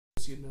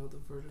you know the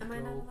vertigo. Am I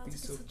not allowed Be to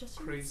so give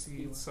suggestions?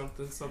 crazy,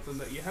 something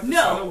that you have to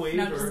sign a waiver.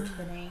 No, just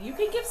kidding. You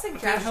can give I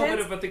can't help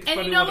it suggestions. if I think it's And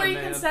funny you know when where I'm you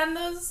can mad. send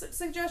those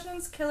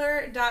suggestions?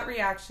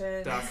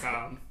 Killer.reactions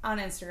 .com. on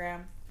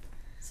Instagram.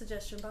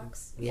 Suggestion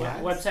box.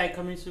 Yes. Website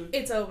coming soon.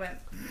 It's open.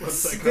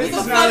 Website Who the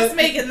is not fuck's a-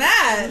 making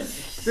that?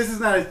 This is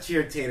not a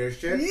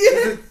cheertatorship.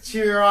 It's a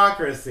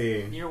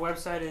cheerocracy. Your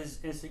website is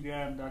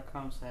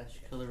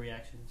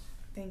instagram.com/killerreactions.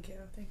 Thank you.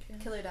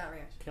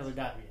 Killer.reaction.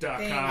 Killer.reaction.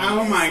 Thank .com.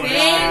 Oh my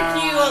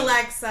Thank you, God.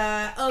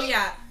 Alexa. Oh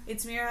yeah,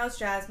 it's me, your host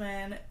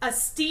Jasmine,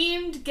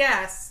 esteemed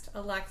guest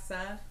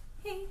Alexa.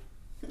 Hey.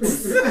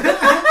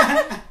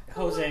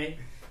 Jose.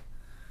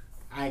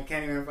 I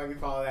can't even fucking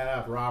follow that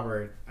up.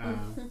 Robert. I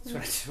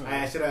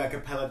should have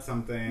capellaed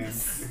something.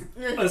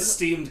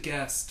 Esteemed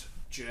guest,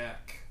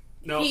 Jack.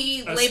 No,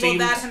 He labeled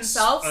that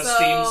himself,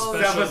 esteemed so-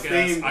 special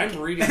Self-esteemed. guest. I'm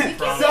reading the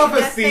prompt.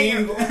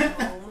 Self-esteemed.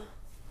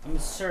 I'm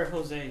Sir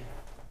Jose.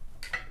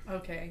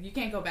 Okay, you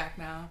can't go back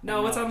now.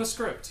 No, it's on the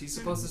script. He's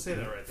supposed to say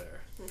that right there.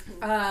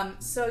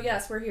 So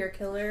yes, we're here.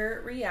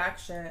 Killer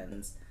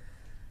Reactions.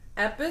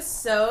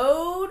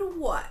 Episode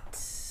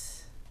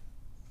what?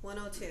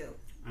 102.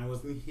 I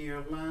wasn't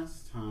here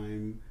last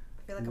time.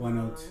 I feel like I'm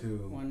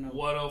 102.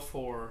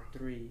 104.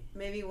 3.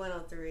 Maybe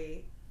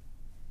 103.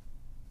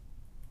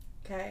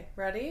 Okay,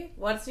 ready?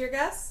 What's your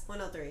guess?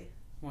 103.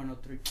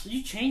 103.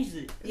 You changed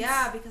it.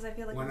 Yeah, because I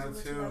feel like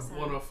 102.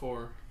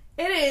 104.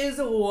 It is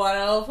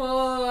 104.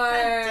 God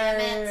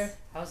damn it.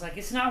 I was like,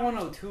 it's not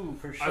 102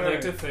 for sure. I'd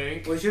like to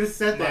thank Well, you should have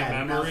said My that.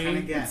 And I was memory.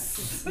 trying to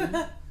guess.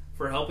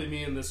 for helping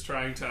me in this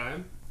trying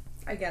time.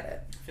 I get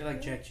it. I feel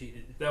like Jack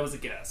cheated. That was a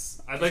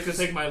guess. I'd like to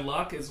thank my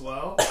luck as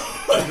well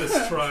in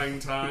this trying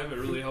time. It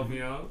really helped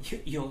me out.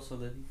 You also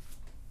did.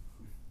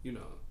 You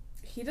know.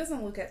 He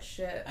doesn't look at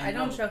shit. I I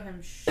don't know. show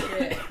him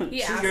shit. He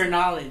Choose asks your me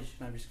knowledge.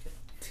 No, I'm just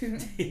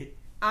kidding.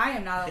 I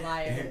am not a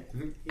liar.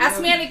 You Ask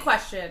know, me any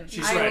question.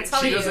 She's I will right.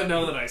 tell She you. doesn't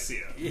know that I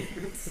see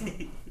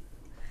it.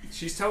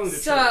 She's telling the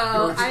So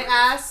truth. I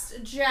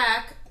asked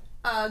Jack,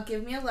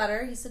 give me a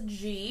letter. He said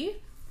G.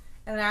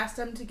 And I asked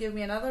him to give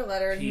me another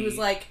letter, and he P. was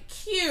like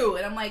Q.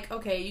 And I'm like,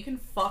 okay, you can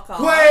fuck off.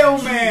 Whale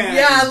man!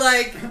 Yeah,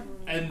 like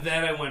And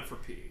then I went for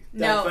P.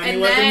 no. Funny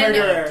And was a then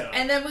murderer.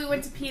 and then we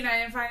went to P, and I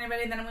didn't find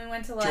anybody. And then we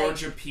went to like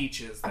Georgia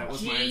Peaches. That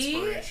was my G,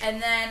 inspiration.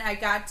 and then I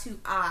got to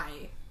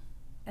I.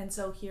 And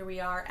so here we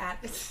are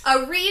at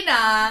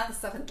Arena. The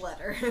seventh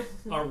letter.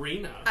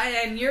 Arena.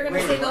 And you're going to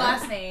Wait, say the what?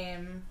 last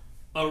name.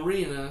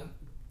 Arena.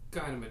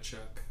 Gynamachuk.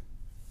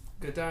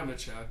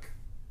 Gadamachuk.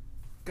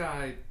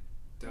 Guy.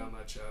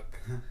 Damachuk.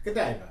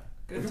 Godiva.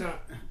 Gada.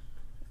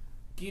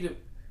 Gita.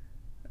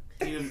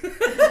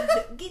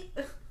 Gita.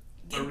 Get-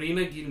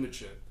 Arena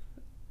Gidamachuk.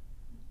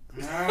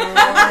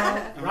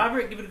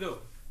 Robert, give it a go.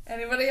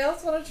 Anybody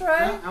else want to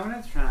try? I'm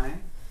gonna try.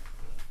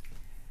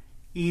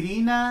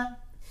 Irina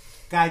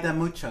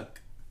Gaidamuchuk.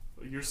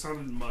 You're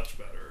sounding much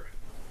better.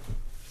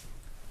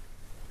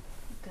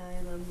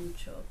 Gaila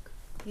Muchok.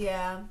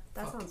 Yeah,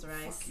 that Fuck- sounds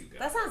right. fuck you guys.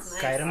 That sounds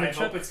nice. Gaila I Muchuk?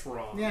 hope it's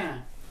wrong. Yeah,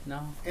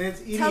 No. and it's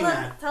Tell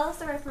Irina. us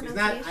the right It's not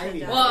pronunciation. Ivy.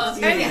 Jack. Well,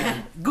 It's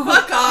Irina.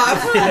 Fuck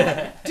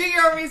off. Do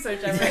your own research,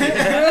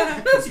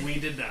 everybody. Because we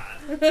did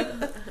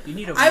not. You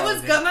need a I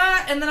was vlog,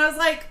 gonna, and then I was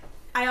like,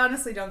 I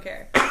honestly don't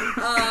care.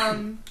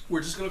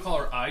 We're just going to call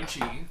her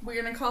IG.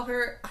 We're gonna call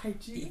her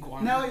IG.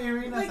 Iguana. No,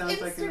 Irina Like sounds like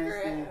a nice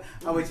Instagram. name.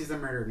 Oh, wait, she's a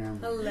murderer now.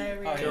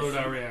 Hilarious. Oh, yeah. Killer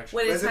Dot Reaction.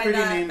 Way to That's a tie pretty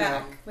that name,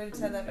 back. though. Way to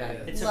tie that back.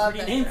 It's a Love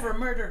pretty that name shit. for a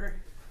murderer.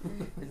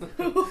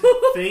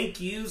 Thank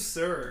you,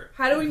 sir.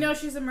 How do we know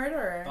she's a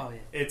murderer? Oh, yeah.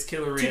 It's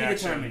Killer To be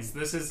Reactions. determined.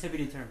 This is, To be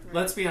determined.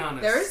 let's be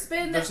honest. There's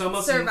been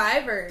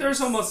survivors. There's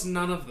almost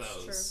none of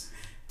It's those.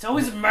 It's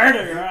always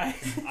murder, right?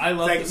 I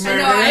love It's this. like I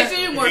know, murder, I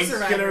do more Killer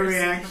survivors.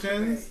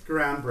 reactions,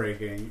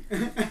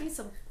 groundbreaking. Need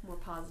some more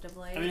positive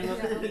light. I mean,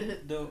 look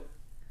at the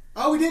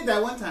Oh, we did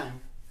that one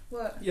time.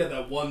 What? Yeah,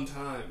 that one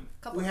time.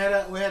 We had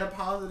a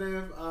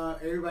positive.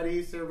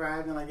 Everybody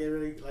survived, and like it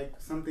really like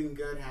something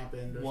good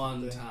happened. Or One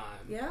something. time.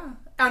 Yeah.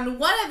 On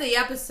one of the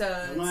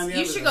episodes, One of the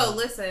you should go episodes.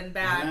 listen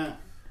back Yeah.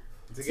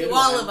 It's a to good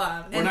all one. of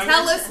them We're and not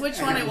tell gonna- us which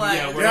one it was.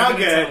 Yeah, we're They're not all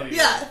gonna good. tell you.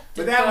 Yeah.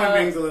 But that one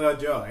brings a little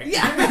joy.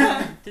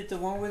 Yeah. did the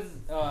one with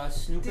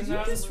Snoop Did and you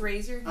that? just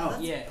raise your hand? Oh.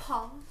 Yeah.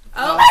 Paul.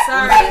 Oh,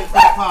 sorry.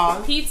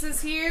 Pause.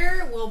 Pizza's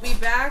here. We'll be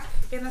back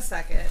in a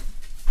second.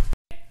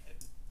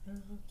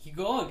 Keep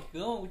going. Keep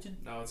going. What you...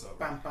 No, it's over.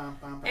 Bum, bum,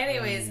 bum, bum.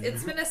 Anyways,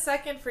 it's been a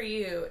second for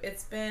you.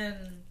 It's been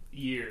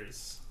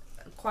Years.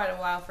 quite a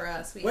while for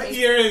us. We What ate-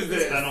 year is It's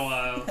this? been a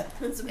while.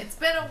 It's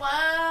been a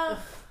while.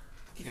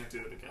 Can't do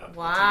it again.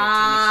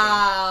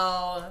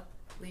 Wow.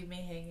 Leave me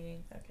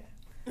hanging.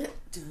 Okay.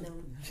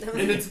 No.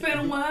 And it's been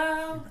a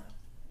while.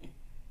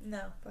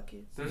 No, fuck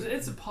you.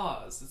 It's a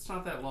pause. It's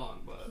not that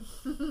long, but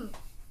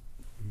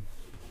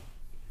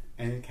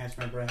And catch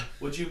my breath.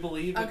 would you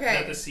believe Okay.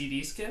 that the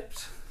CD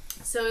skipped?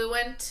 So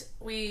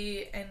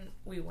we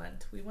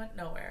went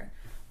nowhere.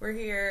 We're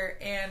here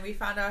and we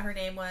found out her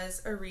name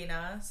was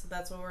Irina, so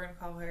that's what we're gonna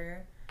call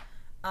her.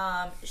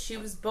 She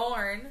was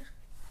born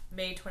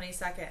May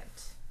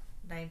 22nd,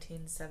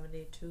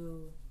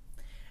 1972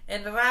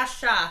 in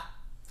Russia.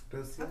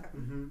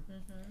 Mm-hmm.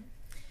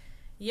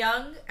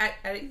 Young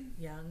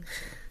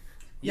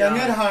Young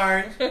at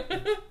heart.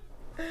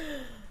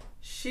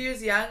 She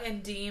was young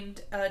and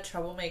deemed a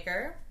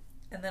troublemaker,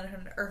 and then in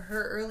her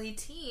early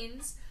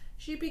teens,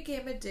 she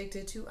became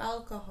addicted to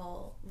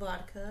alcohol,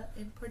 vodka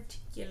in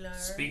particular.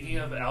 Speaking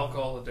of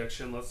alcohol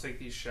addiction, let's take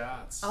these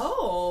shots.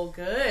 Oh,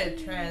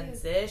 good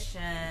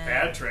transition.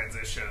 Bad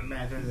transition.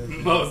 Bad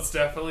transition. Most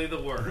definitely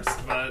the worst,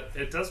 but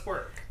it does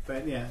work.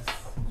 But yes.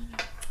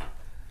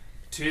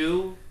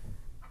 To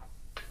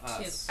To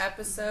us.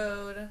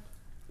 episode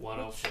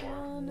 104.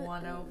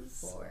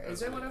 104. Is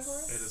That's it what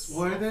 104? It is.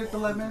 Were there the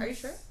lemons? Are you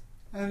sure?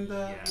 And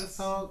the Yes.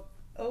 salt?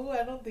 Oh,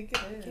 I don't think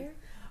it is.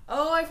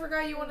 Oh, I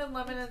forgot you wanted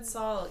lemon and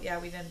salt. Yeah,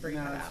 we didn't bring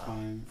No, that it's out.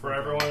 fine. For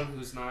everyone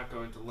who's not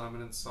going to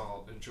lemon and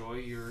salt, enjoy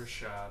your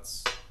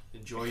shots.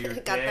 Enjoy your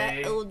Got that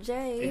day.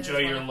 LJ. Enjoy It is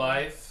your wonderful.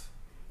 life.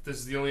 If this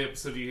is the only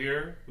episode you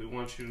hear, we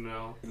want you to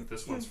know that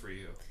this one's for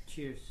you.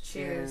 Cheers.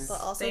 Cheers. But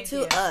also Thank to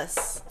you.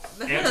 us.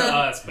 And to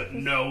us, but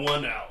no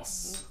one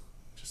else.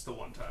 Just the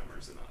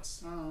one-timers and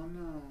us. Oh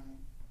no.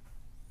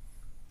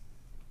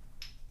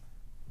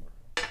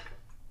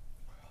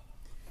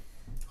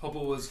 Hope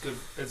it was good,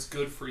 as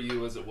good for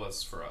you as it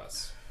was for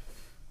us.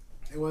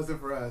 It wasn't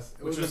for us.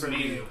 It Which wasn't was for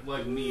medium.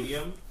 Like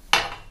medium.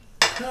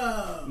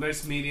 Oh.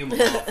 Nice medium.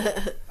 So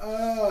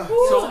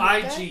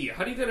IG,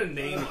 how do you get a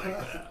name like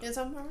that? You want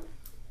some? Mama?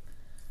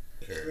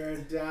 You're gonna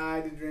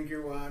die to drink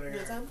your water. You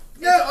want some?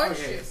 It's orange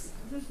Okay. juice.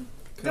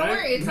 Can Don't I,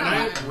 worry, it's can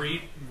not.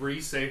 I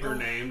re-say her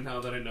name now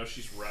that I know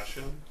she's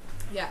Russian?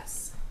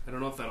 Yes. I don't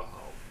know if that'll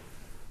help.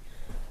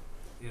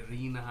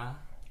 Irina.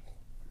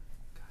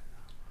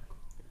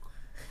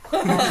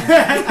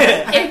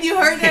 If you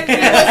heard that,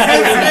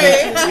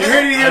 You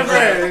heard it here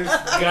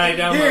first. Guy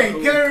down Hearing my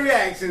killer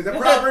reactions, the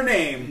proper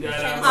name.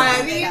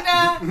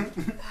 Irina.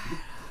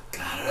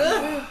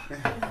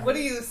 What are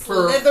you,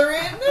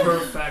 Slytherin?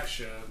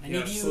 Perfection. I Yeah,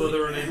 need you.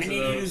 slithering I into need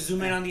you to the...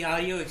 zoom in on the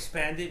audio,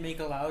 expand it, make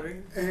it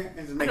louder. And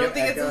just I make don't it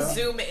think it's echo. a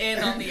zoom in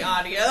on the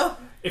audio.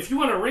 If you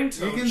want a You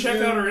ringtone, can check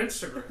zoom. out her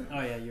Instagram.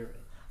 Oh yeah, you're right.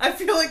 I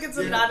feel like it's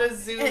not a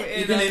zoom You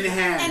in. can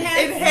enhance.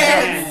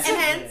 Enhance.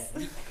 Enhance.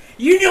 Yeah.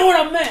 You know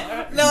what I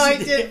meant. No, I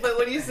did, but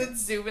when you said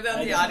zoom in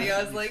on the audio,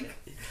 I was like,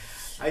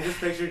 I just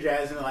picture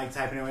Jasmine like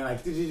typing away,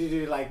 like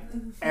do like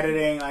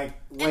editing, like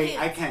wait,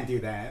 I can't do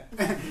that.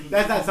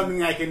 That's not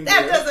something I can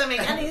that do. doesn't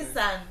make any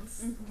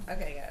sense.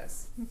 Okay,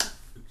 guys.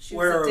 She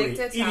Where was are we?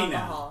 addicted to Eating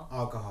alcohol. now.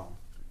 Alcohol.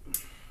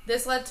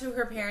 This led to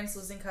her parents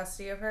losing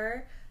custody of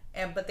her,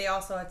 but they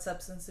also had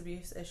substance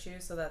abuse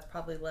issues, so that's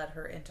probably led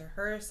her into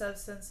her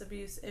substance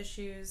abuse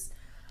issues.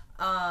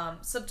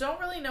 So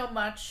don't really know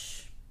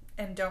much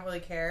and don't really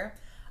care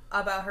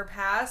about her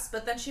past,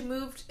 but then she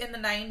moved in the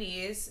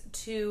 90s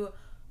to...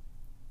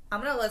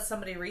 I'm going to let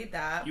somebody read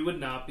that. You would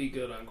not be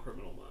good on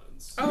Criminal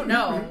Minds. Oh,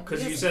 no.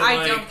 Because you said, I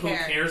like, don't who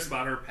care. cares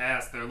about her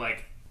past? They're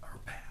like, her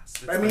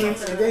past. It's I mean, about-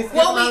 they skip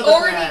Well, we out the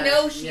already past.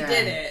 know she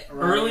did it.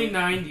 right. Early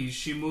 90s,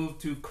 she moved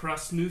to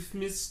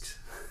Krasnoyarsk,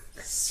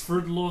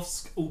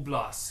 Sverdlovsk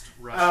Oblast,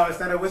 Oh, Russia. it's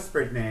not a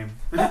whispered name.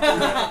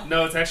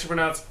 No, it's actually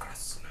pronounced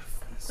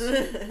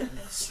Krasnoyarsk,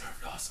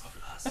 Sverdlovsk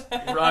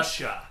Oblast,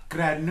 Russia.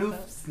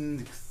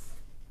 Gradnufsnks.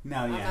 No,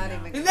 I'm yeah,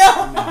 not no. even.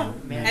 No! No,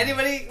 Man.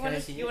 Anybody, Can I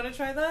see you it? want to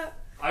try that?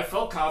 I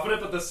felt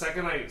confident, but the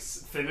second I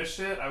finished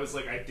it, I was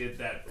like, I did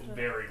that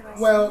very wrong.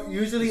 Well,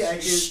 usually I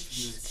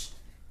just.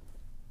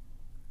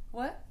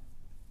 What?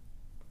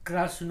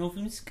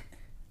 Krasnovinsk.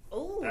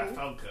 Ooh, That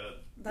felt good.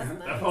 that's That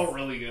nice. felt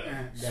really good.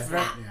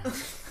 Definitely, yeah.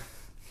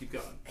 Keep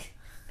going.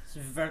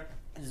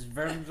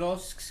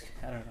 Sverdlovsk.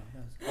 I don't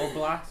know.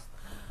 Oblast.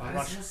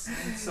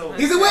 So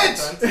He's a witch!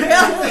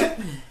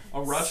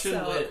 A Russian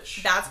So,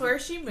 witch. that's where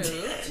she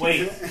moved.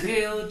 Wait,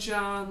 kill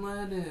John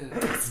Lennon.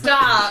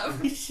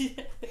 Stop!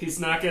 He's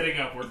not getting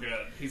up. We're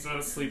good. He's not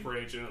a sleeper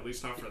agent, at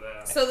least not for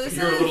that. So this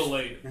You're is- a little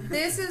late.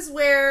 This is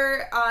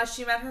where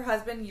she met her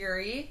husband,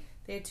 Yuri.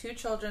 They had 2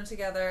 children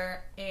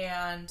together,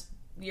 and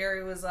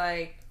Yuri was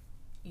like,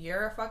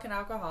 "You're a fucking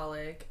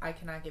alcoholic. I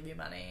cannot give you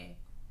money.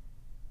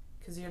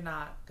 Because you're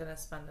not going to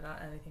spend it on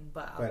anything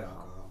but alcohol." But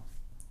alcohol.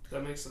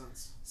 That makes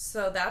sense.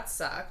 So that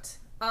sucked.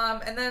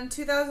 And then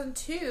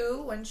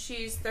 2002, when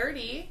she's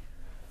 30,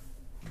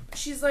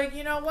 she's like,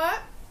 you know what?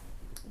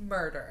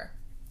 Murder.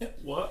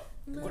 What?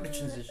 What a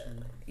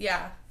transition.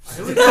 Yeah.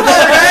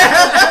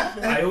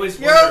 I always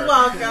You're wonder.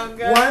 welcome,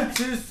 guys. Want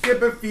to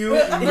skip a few?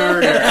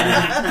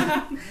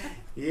 Murder.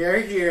 You're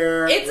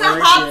here. It's a we're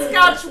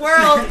hopscotch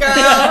world,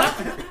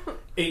 girl.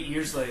 8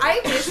 years later. I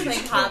miss she's playing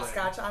killing.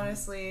 hopscotch,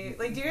 honestly.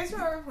 Like, do you guys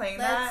remember playing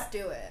Let's that?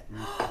 do it.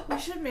 We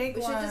should make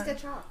We one. should just get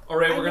chalk. All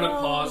right, we're I gonna know.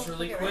 pause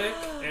really quick,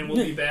 and we'll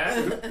be back.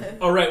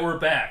 All right, we're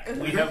back.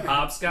 We have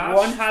hopscotch.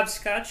 One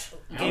hopscotch.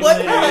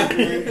 What?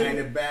 And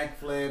the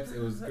backflips. It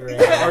was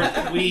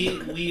great.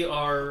 We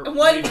are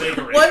One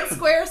revigorated.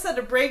 square said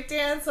a break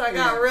dance, so I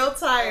got real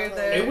tired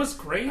there. It was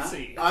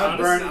crazy. I'll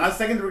burn. honestly. I'll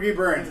second degree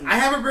burns. I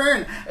have a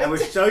burn. I will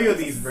show you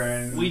these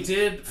burns. We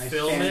did I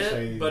film can't show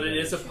it, you but it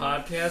guys. is a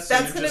podcast. So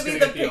That's you're gonna just be gonna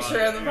the get picture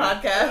of the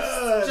audio.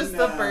 podcast. Just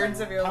the no. birds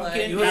of your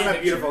Pumpkin. life. You I'm have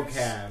a beautiful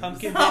pictures? cab.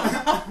 Pumpkin did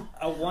a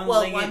Well,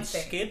 one-legged one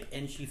thing. skip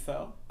and she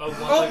fell. Oh, one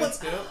Oh legged my-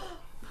 skip.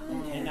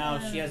 And now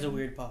she has a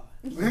weird paw.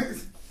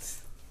 She's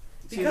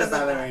Because a of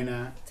that.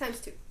 ballerina.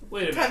 ×2.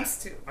 Wait a minute.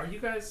 Times 2. Are you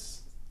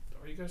guys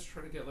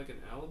trying to get like an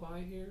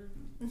alibi here?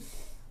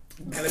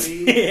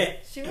 Enemies.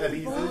 She was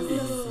Enemies. born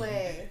this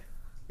way.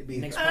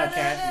 Next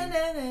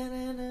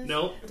podcast.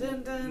 Nope.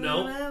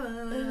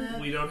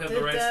 Nope. We don't have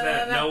the rights to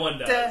that. No one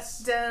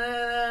does.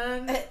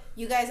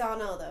 You guys all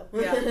know though.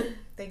 Yeah.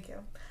 Thank you.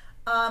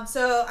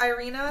 So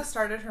Irina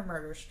started her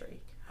murder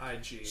streak.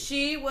 IG.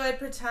 She would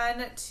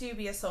pretend to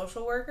be a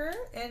social worker,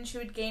 and she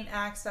would gain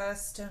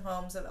access to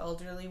homes of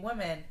elderly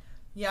women.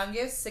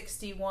 Youngest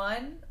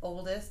 61,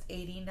 oldest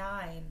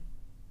 89.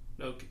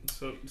 No,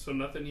 so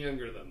nothing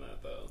younger than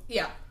that though.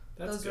 Yeah,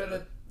 That's those good. were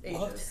the ages.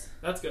 What?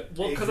 That's good.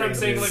 Well, Age because I'm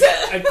saying like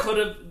ranges. I could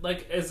have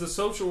like as a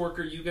social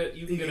worker you can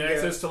You get can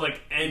access get to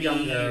like any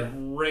younger.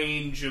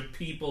 range of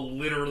people,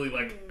 literally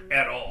like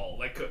at all,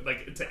 like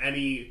to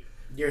any.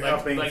 You're Like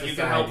helping you society.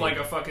 can help like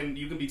a fucking.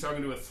 You can be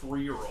talking to a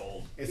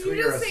 3-year-old, It's You who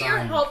you're just say you're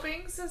assigned.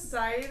 helping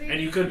society?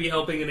 and you could be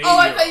helping an 8-year-old. Oh,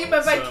 I thought you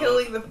meant by so-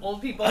 killing the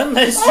old people.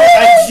 Unless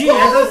Oh, you're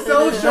IG. As a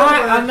social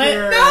I'm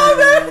worker.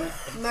 No,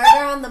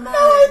 Murder on the mind.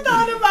 I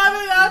thought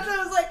about it after.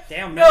 I was like,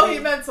 Damn, no, maybe-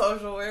 he meant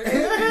social work.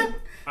 IG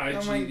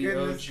Oh my the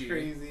goodness, OG.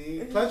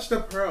 crazy. Clutch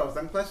the pearls.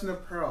 I'm clutching the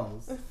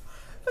pearls.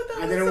 But that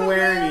I was didn't so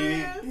wear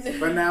hilarious. any,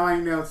 but now I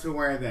know to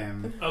wear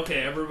them.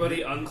 Okay,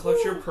 everybody,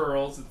 unclutch your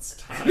pearls. It's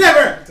time.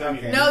 Never! to-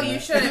 Okay. No, you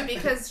shouldn't,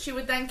 because she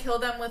would then kill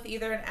them with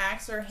either an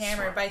axe or a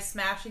hammer by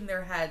smashing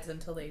their heads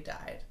until they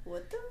died.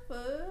 What the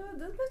fuck?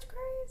 This bitch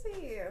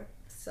crazy.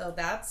 So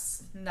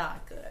that's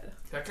not good.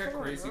 That got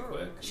crazy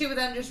quick. She would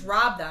then just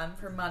rob them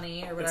for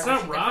money or whatever. It's she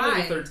not could robbing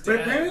if find. they're But dead.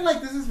 apparently,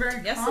 like, this is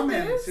very Yes, it common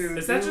is. to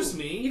Is that do. just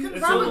me? You can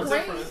It's rob a a little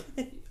grave.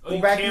 different. Oh, Well,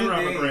 you back in can the rob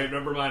a day- grave.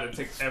 Never mind. It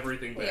takes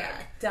everything back. Yeah,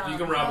 dumb. You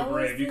can rob a How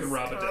grave. was You can this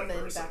rob a dead common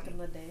person. back in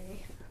the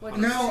day. What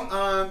did you say?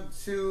 No,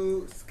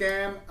 to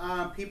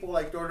scam people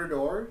like door to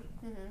door,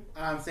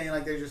 saying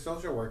like they're just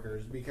social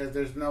workers because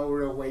there's no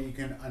real way you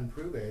can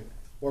unprove it.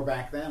 Or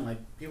back then, like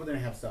people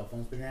didn't have cell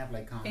phones, but they didn't have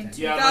like In contact.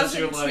 Yeah, unless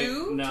you're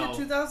 2002 like, no. to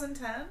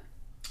 2010?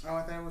 Oh,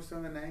 I thought it was still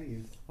in the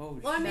 90s. Oh,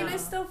 Well, I mean, No. I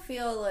still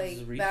feel This is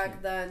like recent.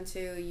 back then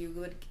too, you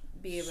would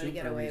be able to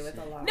get Super away with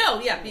recent. a lot.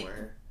 No, yeah,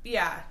 more.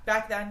 Yeah,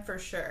 back then for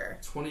sure.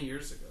 20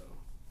 years ago.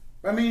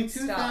 I mean,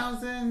 Stop.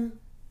 2000.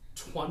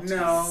 20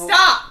 No.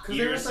 Stop! Because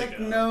there was Years like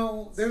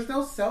ago. there's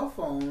no cell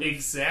phones.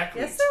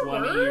 Exactly. Yes, there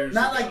 20 were. years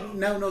Not ago. like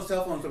no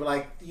cell phones, but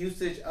like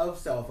usage of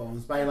cell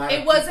phones by a lot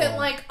It of wasn't people.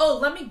 like, oh,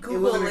 let me It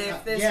Google wasn't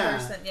if this yeah.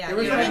 person. Yeah, There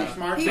was you're yeah. no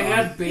right. smartphone. They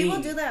had Bing.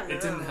 People do that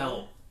It didn't now.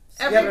 help.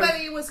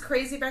 Everybody was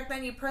crazy back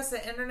then. You press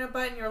the internet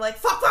button, you're like,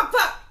 fuck, fuck,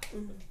 fuck.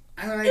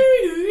 I'm like,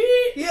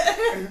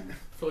 Yeah.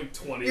 For like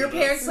 20 Your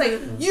minutes. parents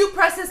like, you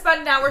press this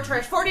button now, we're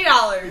charged $40.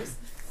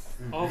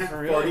 Oh, for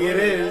real? 40 it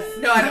is.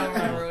 No, I don't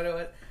remember what it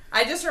was.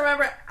 I just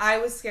remember I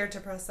was scared to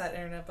press that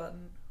internet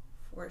button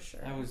for sure.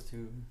 I was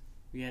too.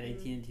 We had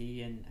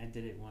AT&T, and I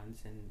did it once,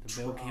 and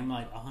the bill came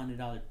like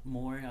 $100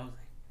 more. I was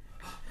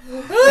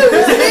like,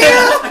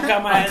 I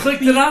got my I ass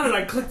clicked it on and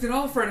I clicked it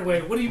off right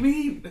away. What do you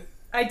mean?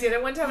 I did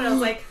it one time and I was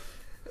like,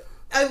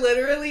 I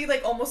literally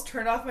like almost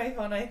turned off my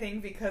phone. I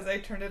think because I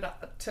turned it off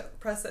to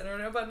press the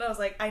internet button. I was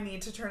like, I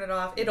need to turn it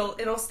off.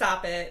 It'll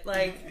stop it.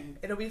 Like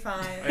it'll be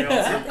fine. I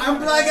also,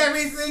 Unplug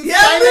everything. Yeah,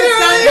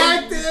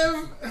 Skynet's not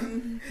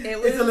active. It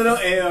was It's a little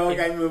AO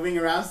guy moving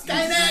around.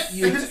 Skynet.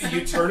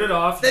 you turn it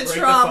off, The you break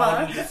trauma. the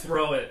phone, and you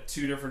throw it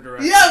 2 different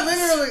directions. yeah,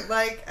 literally.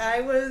 Like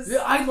I was.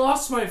 Yeah, I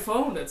lost my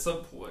phone at some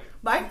point.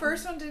 My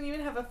first one didn't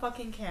even have a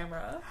fucking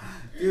camera.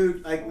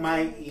 Dude, like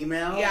my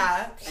email.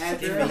 Yeah, They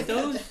make Address.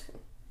 those?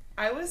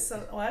 I was so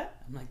what?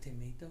 I'm like, they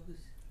make those?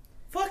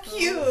 Fuck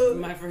you.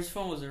 My first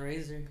phone was a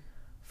Razor.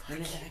 And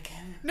it had a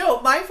camera. No,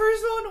 my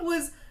first one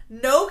was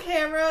no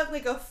camera,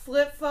 like a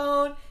flip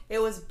phone. It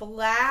was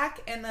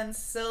black and then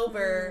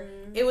silver.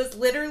 It was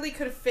literally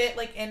could fit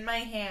like in my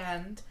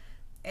hand,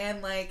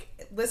 and like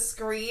the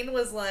screen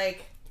was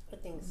like I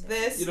think so.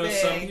 this You know,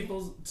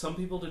 big. some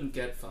people didn't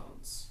get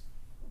phones.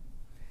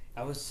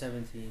 I was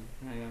 17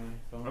 when I got my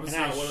phone. I was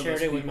and not I one of shared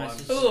those it with people my on-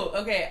 sister. Ooh,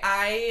 okay.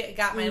 I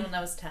got mine when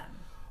I was 10,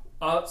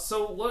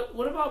 So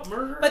what about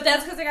murder? but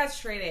that's because I got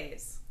straight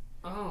A's.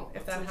 oh,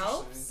 if that's that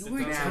helps. interesting. You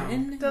It were does Yeah.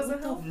 10? Does it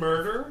What the help?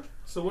 Murder?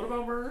 So what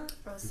about murder?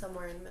 I was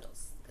somewhere in middle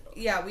school.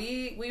 Yeah,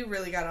 we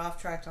really got off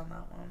track on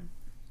that one.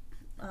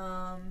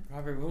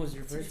 Robert, what was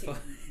your first phone?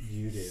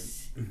 You did.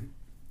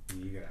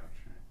 You got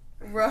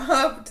out.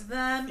 Robbed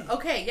them.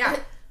 Okay, yeah.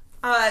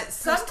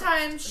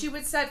 Sometimes she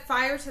would set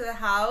fire to the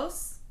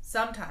house.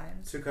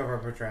 Sometimes. To cover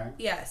up her track.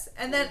 Yes.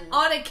 And then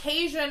on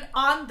occasion,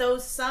 on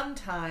those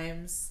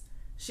sometimes,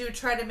 she would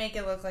try to make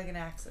it look like an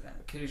accident.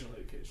 Occasionally.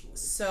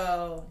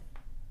 So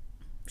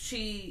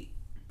she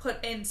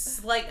put in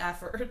slight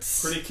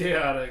efforts. Pretty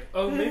chaotic.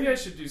 Oh, maybe I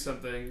should do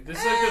something. This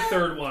is like the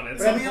third one. At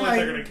But I some mean, point, like-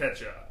 they're gonna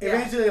catch up. Yeah.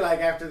 Eventually, like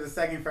after the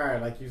second fire,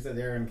 like you said,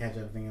 they're gonna catch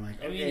up, thinking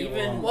like, I mean, okay,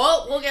 even-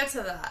 well, We'll get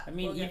to that. I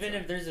mean, We'll get even to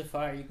if there's a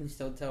fire, you can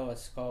still tell a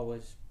skull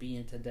was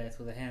beaten to death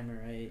with a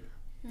hammer, right?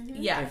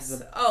 Yes. If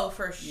the- Oh,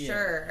 for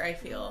sure. I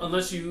feel.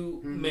 Unless you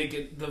make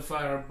it the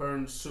fire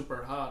burn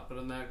super hot, but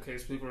in that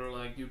case, people are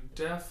like, "You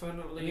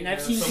definitely I mean, have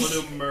I've seen- someone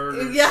who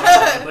murdered."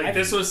 Yeah. someone. Like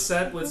this was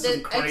set with some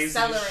The crazy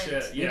accelerant.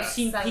 shit. We've Yeah,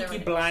 seen Peaky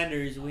Accelerant.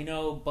 Blinders. We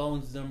know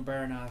bones don't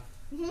burn off.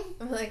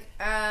 I'm like,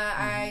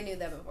 I knew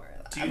that before.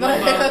 do you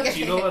know about? Okay. Do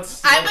you know about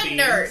steel I'm a beams?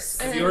 nurse.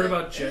 Have you heard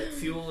about jet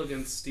fuel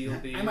against steel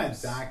beams? I'm a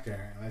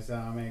doctor. So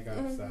I'll make up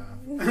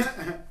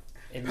stuff.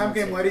 It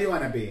Pumpkin, melts what do you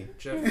want to be?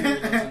 Jet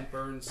fuel doesn't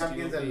burn steel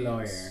Pumpkin's a beams.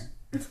 lawyer.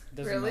 it.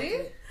 Doesn't Really?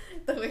 melt it.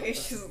 The way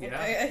she's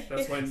Yeah,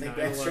 that's why It's like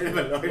that straight of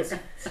a 9/11 lawyer. was-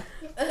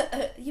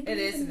 You It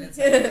is an believe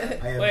inside in- job.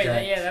 I Wait,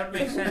 object. yeah, that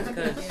would make sense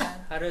because Yeah.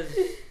 how does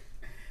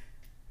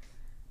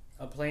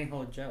a plane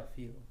hold jet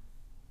fuel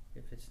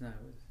if it's not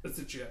with? It's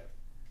a jet.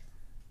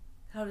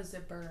 How does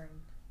it burn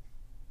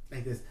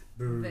Like this.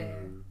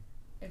 There.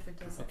 if it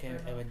doesn't Okay,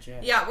 burn? I have a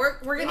jet. Yeah,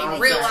 we're getting Oh,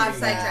 real sorry. off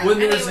sidetrack. When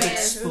there's an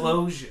Anyways,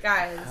 explosion.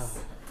 guys.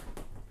 Oh.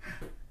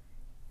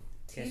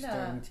 Okay, Tina.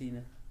 starting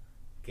Tina.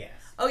 Yes.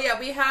 Oh yeah,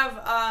 we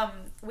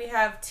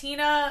have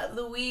Tina,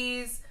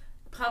 Louise,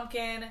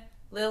 Pumpkin,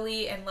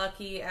 Lily, and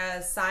Lucky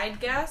as side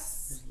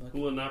guests. Just look- Who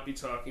will not be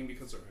talking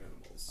because they're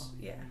animals. Oh,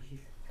 Yeah.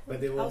 But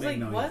they I will was make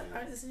like, noises.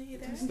 what? Isn't he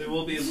there? They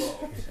will be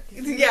involved.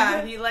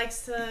 Yeah, he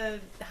likes to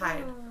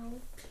hide.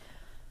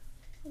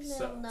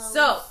 So-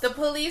 So, the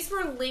police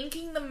were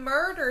linking the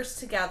murders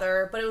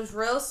together, but it was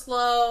real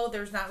slow. There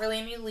was not really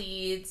any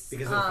leads.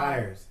 Because of the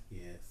fires.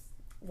 Yes.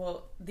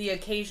 Well, the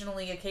occasional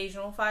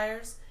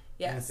fires.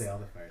 I didn't Yes. say all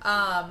the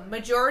fires.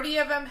 Majority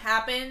of them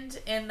happened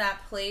in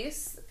that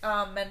place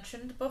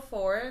mentioned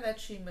before that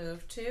she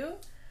moved to.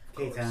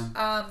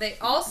 K-Town. They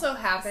also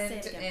happened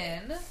Say it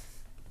again. in...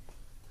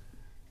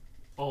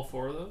 All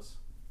four of those.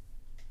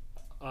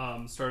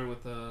 Starting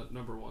with the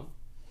number one,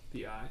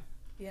 the I.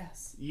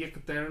 Yes.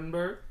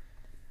 Yekaterinburg,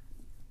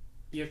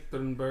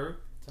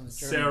 Sounds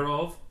German.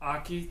 Serov,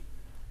 Aki,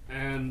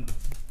 and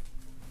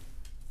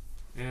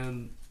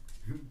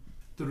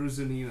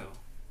Druzanino.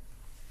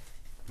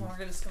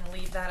 We're just going to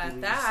leave that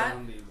at that.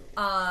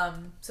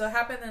 So it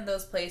happened in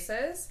those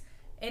places.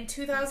 In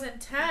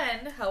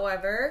 2010,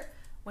 however,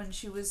 when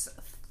she was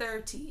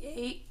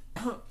 38,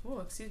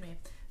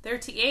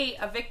 38,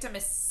 a victim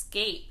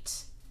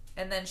escaped.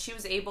 And then she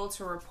was able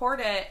to report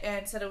it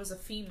and said it was a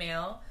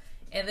female.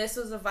 And this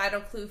was a vital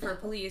clue for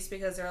police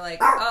because they're like,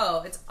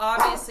 oh, it's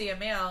obviously a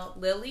male.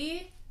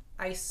 Lily,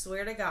 I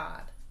swear to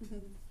God.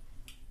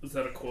 Is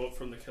that a quote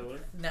from the killer?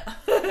 No.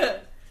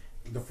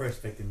 The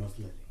first victim was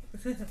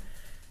Lily.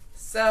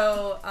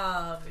 So,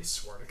 I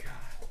swear to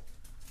God.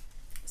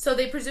 so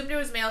they presumed it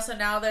was male, so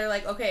now they're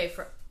like, okay,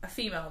 for a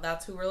female,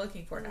 that's who we're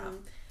looking for now.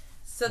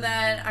 So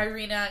then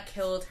Irina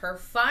killed her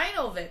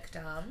final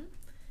victim,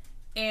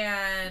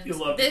 and You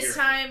love to this hear it.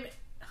 time,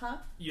 huh?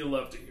 You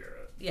love to hear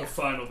it. Yeah. The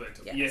final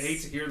victim. Yes. You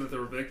hate to hear that there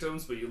were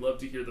victims, but you love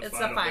to hear the It's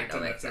final the final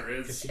victim if victim. there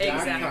is. She got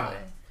Exactly. caught.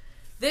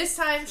 This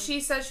time she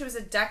said she was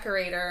a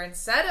decorator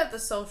instead of the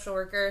social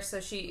worker, so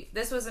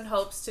this was in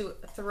hopes to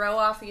throw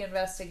off the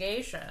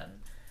investigation.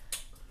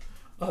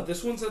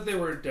 This one said they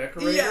were a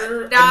decorator. Yeah, I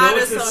not know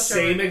a it's the social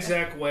same worker.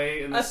 exact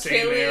way in the A same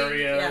killing,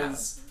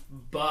 areas,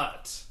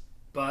 but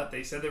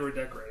they said they were a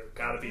decorator.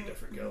 Gotta be a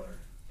different killer.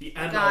 The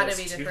MO Gotta is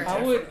be too different.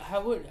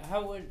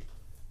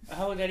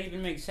 How would that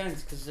even make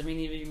sense? Because I mean,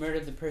 if you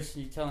murdered the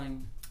person you're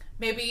telling,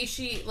 Maybe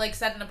she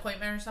set an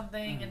appointment or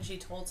something and she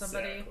told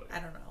somebody. Exactly. I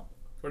don't know.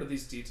 Where do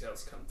these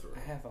details come through? I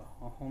have a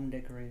home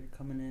decorator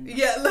coming in.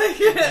 Yeah,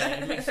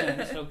 Okay, it makes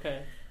sense.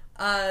 Okay.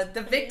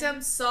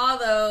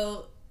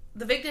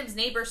 The victim's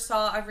neighbor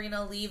saw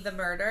Irina leave the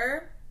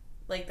murder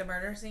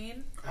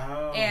scene.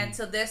 Oh. And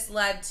so this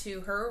led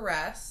to her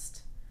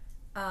arrest.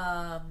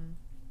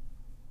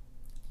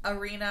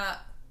 Irina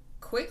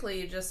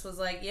quickly just was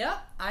like, yep,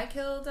 I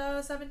killed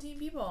 17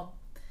 people.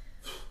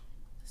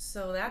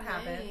 So that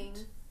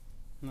happened.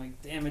 I'm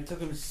like, damn, it took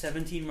him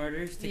 17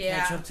 murders to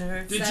Yeah. catch up to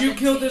her. Did you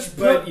kill this?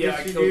 But Yeah, did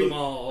I she killed do- them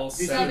all did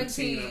she-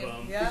 17 of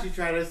them. Yeah. Did you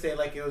try to say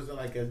like it was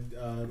like a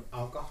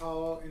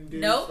alcohol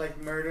induced Nope.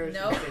 like murder?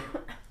 Nope.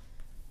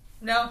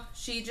 No,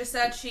 she just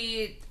said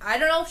I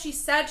don't know if she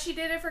said she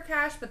did it for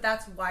cash, but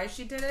that's why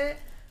she did it.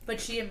 But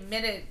she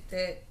admitted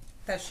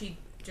that she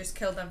just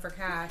killed them for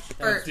cash.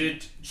 Or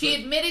she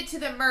admitted to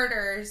the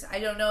murders. I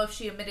don't know if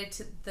she admitted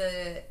to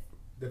the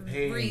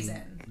pain.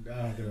 reason.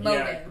 Yeah,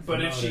 Motive.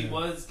 but if she Motive.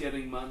 was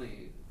getting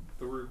money,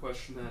 the real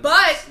question then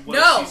But, is, was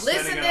no, she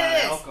listen spending to it on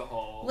this.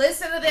 alcohol?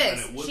 Listen to And then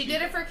this. it would She be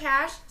did it for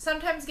cash,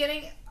 sometimes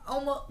getting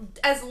almost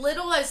as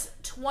little as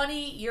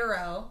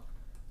 €20.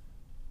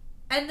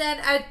 And then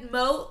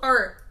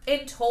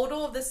in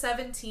total of the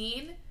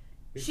 17,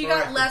 she Before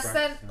got after less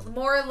than practice,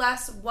 more or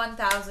less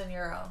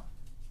 €1,000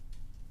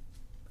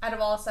 out of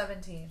all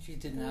 17. She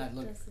did not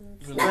look.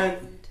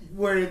 But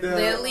were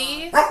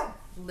the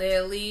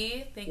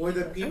Lily, thank were you.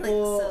 the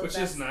people so Which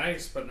is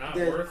nice, but not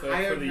That worth it for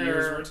hired the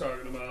years her- we're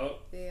talking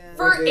about. Yeah.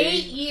 For Were they-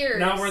 8 years.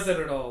 Not worth it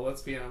at all,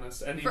 let's be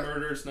honest. Any For-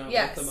 murder's not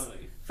yes. worth the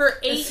money. For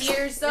 8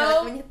 years, Yeah,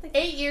 though, when you think-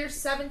 8 years,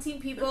 17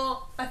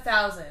 people,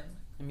 1,000.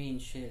 I mean,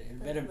 shit.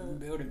 It would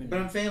have been. But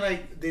I'm saying,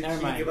 like, did Never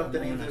she mind, give up the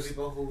never names of the mind.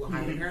 people who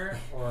hired her?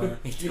 Or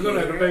You're gonna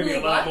have to pay me a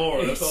lot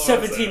more. That's all I'm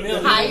 17 saying.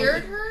 million.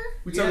 Hired her?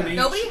 We told Yeah. me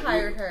Nobody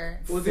hired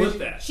her. was Flip it,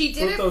 that. She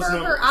did Flip it those for her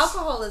numbers.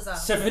 alcoholism.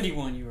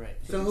 71, you're right.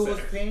 so who was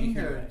paying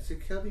You're her right. to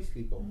kill these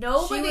people?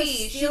 Nobody.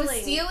 She She was was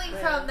stealing stealing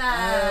from them.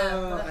 them.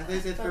 Oh, I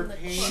think it's for From the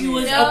paying. She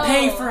was No. a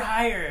pay for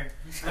hire.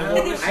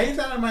 I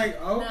thought, I'm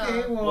like,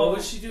 okay, No. well. What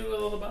was she doing with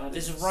all the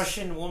bodies? This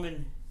Russian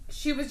woman.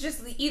 She was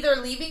just either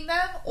leaving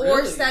them or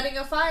Really? setting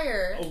a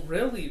fire. Oh,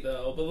 really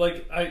though? But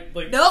like,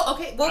 No,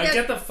 okay, we'll I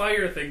get the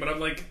fire thing, but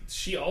I'm like,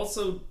 she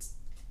also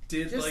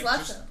did Just like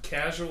left just them.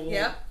 casual.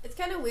 Yep, It's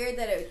kind of weird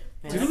that it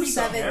Man, Do that'd be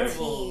something.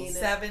 17.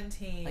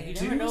 17. Like, you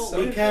Do never know.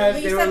 something. Because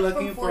But they you were said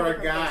looking from 4 for a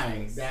different guy.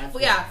 places. That's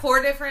Well, yeah, why.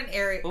 4 different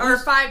areas. What Or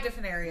was- 5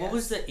 different areas. What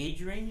was the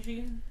age range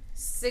again?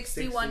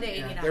 61 to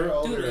 60, 89. They were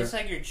older. Dude, it's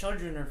like your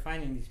children are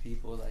finding these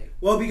people. Like,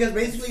 Well, because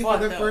basically for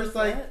Fucked the up. first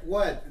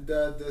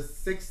the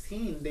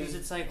 16, they because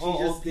it's like she all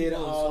just old did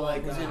people, all so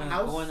like who's a gonna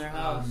house, go in their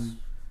house?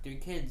 Their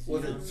kids.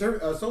 was you know? it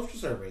social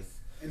service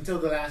until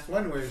the last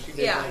one where she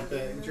did Yeah. like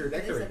the interior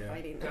There's a decorator.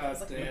 fighting. God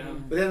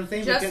damn. But then I'm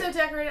saying Just because, to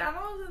decorate, I don't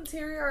know if it's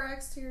interior or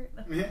exterior.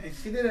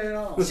 she did it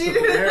all. She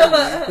did it all.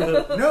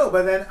 Apparently. No,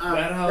 but then That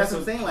house that's what I'm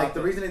was saying. Like the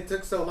poppin'. reason it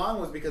took so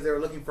long was because they were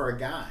looking for a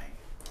guy.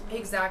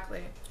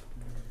 Exactly.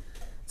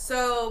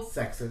 So,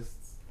 Sexist.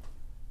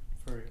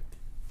 For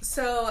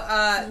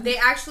real. they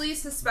actually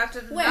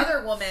suspected Wait.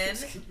 another woman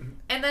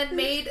and then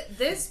made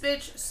this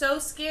bitch so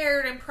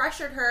scared and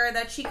pressured her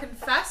that she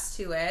confessed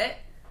to it.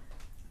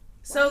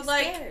 So, Why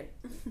like, scared?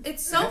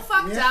 it's so Yeah.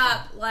 fucked Yeah.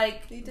 up.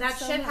 Like, You did that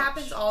so shit much.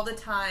 happens all the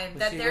time. Was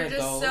That she they're let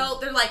just go? so,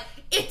 they're like,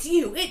 it's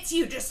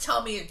you, just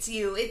tell me it's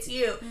you.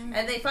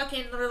 And they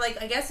fucking, they're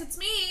like, I guess it's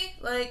me.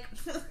 Like,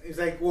 It's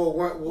like, well,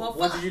 what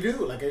fuck. did you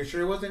do? Like, are you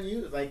sure it wasn't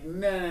you? It's like,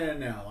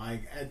 no.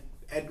 Like,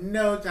 at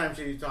no time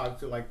should you talk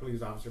to like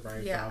police officer by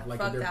yourself. Yeah, like,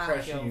 fuck if they're that.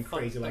 pressuring Yo, you fuck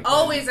crazy that. like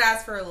always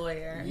ask for a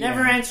lawyer. Yeah.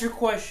 Never answer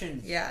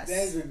questions. Yes.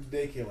 that is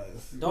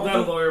ridiculous. Don't Without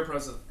a do- lawyer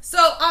present. So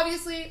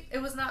obviously it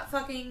was not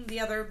fucking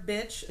the other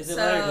bitch. Is it so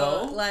let her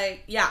go?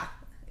 like yeah.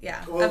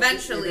 Well,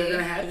 Eventually. they're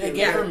gonna have Did they to.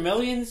 give Yeah. her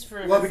millions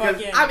for Well, her because-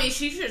 fucking... I mean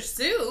she should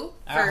sue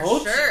I for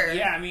hope so. sure.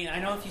 Yeah, I mean, I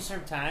know if you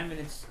serve time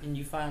and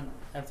you found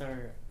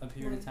after a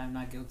period of time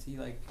not guilty,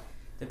 like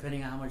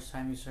depending on how much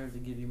time you serve, they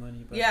give you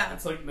money. But Yeah.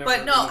 It's like never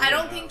But no, gonna I get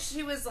don't out. think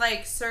she was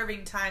like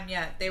serving time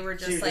yet. They were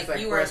She just was like, just, like,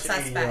 you were a questioning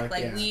you, suspect.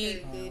 like, Like yeah.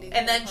 we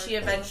and then she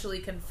eventually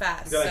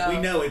confessed. They're like, so we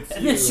know it's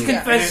And you. then she And then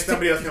confessed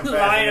somebody else confessed.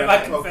 lying and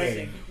about they're like,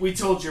 confessing. We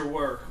told your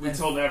work. We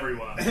told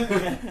everyone.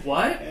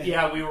 What?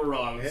 Yeah, we were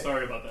wrong.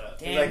 Sorry about that.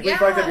 Okay. Like, we Yeah.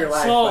 fucked up your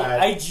life, So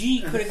but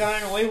IG could have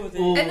gotten away with it.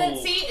 Ooh. And then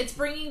see, it's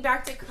bringing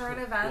back to current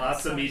events.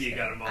 Lots of No, I'm media just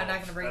got kidding. involved. I'm not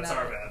gonna bring That's that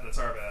our up. bad. That's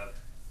our bad.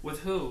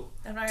 With who?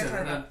 I'm not gonna talk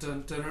about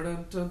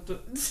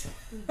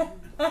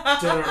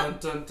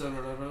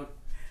Dun-dun-dun-dun-dun-dun-dun-dun-dun.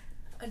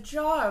 a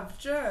job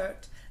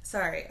jerked.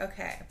 Sorry,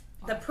 okay.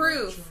 The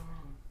proof.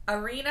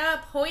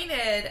 Arena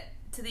pointed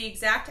to the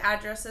exact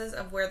addresses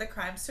of where the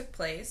crimes took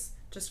place,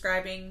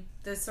 describing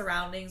the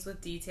surroundings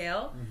with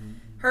detail.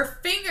 Her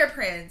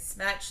fingerprints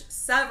matched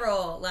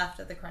several left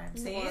at the crime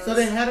scene. Wow. so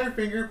they had her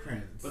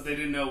fingerprints. But they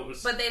didn't know it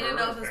was. But they didn't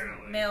her, know if it was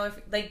apparently. male or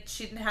like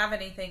she didn't have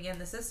anything in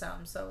the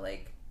system, so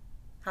like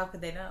how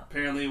could they know?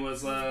 Apparently, it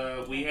was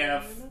we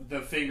have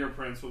the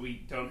fingerprints, but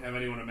we don't have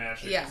anyone to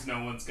match it Yeah. because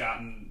no one's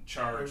gotten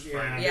charged for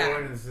yeah, anything. Yeah. they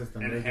weren't in the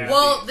system. And They it just- had-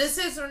 Well, this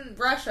is in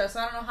Russia, so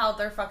I don't know how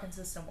their fucking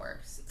system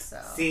works. So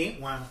See,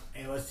 well,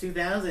 it was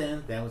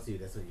 2000. That was you.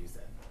 That's what you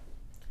said.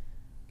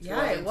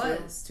 yeah, it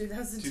 2002. was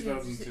 2002.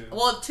 2002.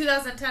 Well,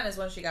 2010 is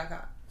when she got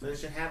caught. So they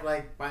should have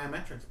like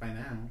biometrics by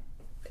now.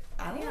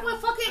 I don't know what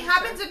fucking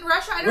happens in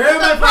Russia. I don't Where know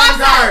are the my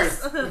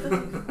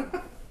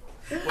process.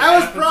 I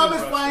was happens in promised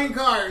Russia? flying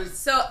cars.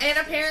 So, and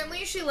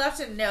apparently she left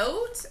a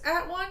note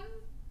at one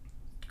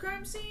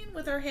crime scene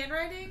with her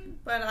handwriting,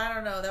 but I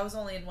don't know. That was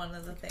only in one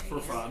of the things. For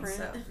fun.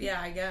 So,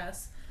 yeah, I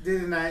guess.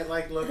 Didn't I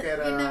like look at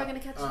You're never gonna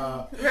catch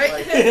Right?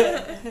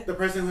 like, the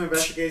person who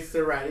investigates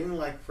the writing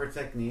like for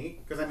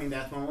technique? Because I mean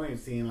that's one way of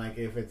seeing like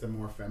if it's a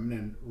more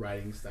feminine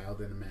writing style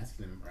than a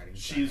masculine writing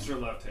style. She used her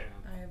left hand.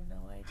 I have no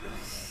idea.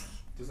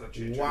 Does that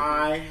change?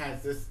 Why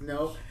has this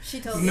no? She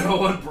told anything? me. No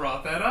one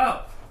brought that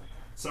up.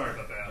 Sorry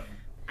about that.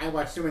 I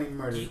watched too many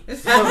murders,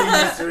 so many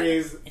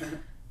mysteries. Do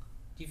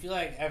you feel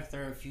like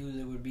after a few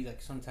there would be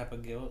like some type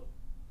of guilt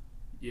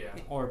Yeah.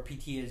 or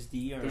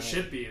PTSD or There like,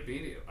 should be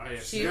immediately.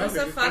 She Yeah, was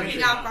they're a just fucking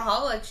crazy.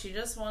 alcoholic. She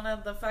just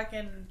wanted the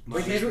fucking.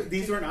 But shit.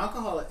 these weren't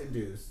alcohol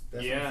induced.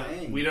 That's what Yeah, I'm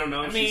saying. we don't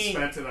know I if mean, she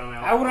spent it on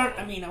I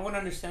alcohol. would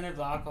understand if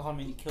the alcohol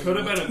made you kill Could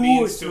have you been a 2 or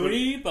means to it.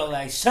 3, but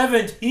like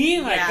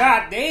 17, like Yeah.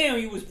 god damn,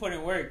 you was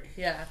putting work.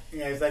 Yeah.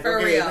 Yeah, it's like For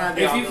okay, real. it's not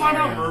the If you alcohol found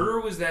out now. murder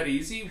was that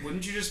easy,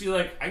 wouldn't you just be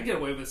like, I can get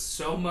away with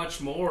so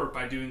much more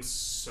by doing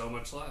so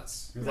much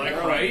less? It's Like,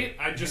 like, oh. right?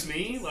 I just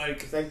me?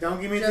 Like, It's like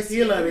don't give me Just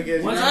tequila you.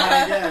 because Once you you- know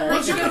I guess.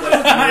 once you get away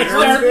Like, with murder,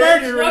 Start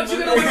bitch. murdering once you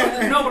get away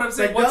with no, but I'm It's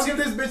saying, like, once don't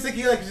you give this bitch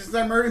tequila because she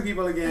start murdering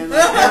people again.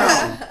 Like,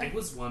 no. It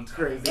was one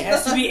time. It Crazy.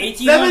 has to be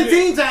 1800.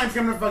 17 times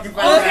coming to fucking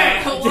find Okay,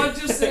 out. well, I'm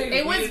just saying.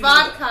 It we was didn't know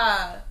that.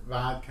 vodka.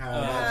 Vodka.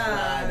 Yeah. That's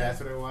right. That's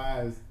what it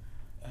was.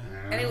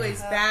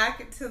 Anyways,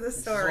 back to the This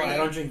is story. why I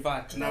don't drink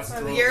vodka. That's why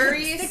the- we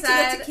Yuri stick to the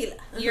said, tequila.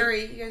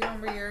 Yuri, you guys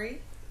remember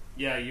Yuri?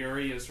 Yeah,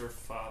 Yuri is her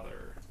father.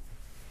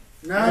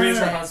 No, Yuri is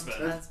her no.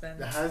 husband. Husband.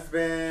 The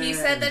husband. He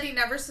said that he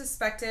never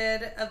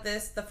suspected of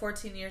this the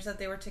 14 years that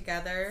they were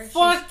together.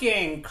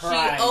 Fucking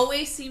Christ. She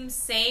always seemed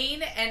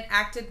sane and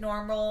acted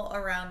normal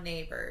around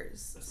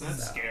neighbors. Isn't that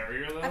So.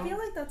 scarier though? I feel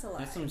like that's a lie.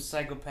 That's some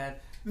psychopath.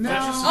 No.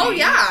 That just Oh, means-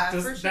 yeah,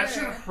 does- for That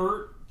sure. should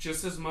hurt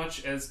just as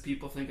much as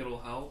people think it'll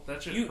help.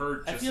 That should You-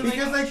 hurt I just feel as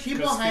Because like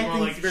people Because hide people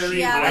are things like, very she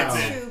Yeah, hides well.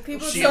 that's it. true.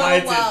 People She do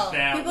hides well. it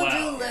that People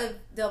well. do live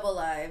double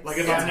lives. Like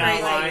if It's I'm not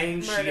crazy.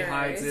 lying, she Murderers.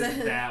 hides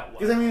it that well.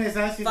 Because I mean, it's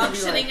not she's gonna be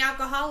Functioning like,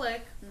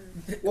 alcoholic.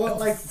 well,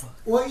 like,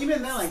 well,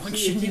 even then, like,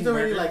 Functioning he's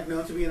already murder. like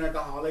known to be an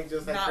alcoholic,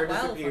 just like Not her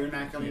well disappearing,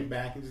 functioning. not coming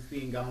back, and just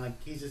being gone.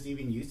 Like he's just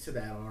even used to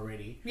that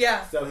already.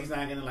 Yeah. So he's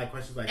not gonna like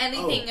question like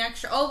Anything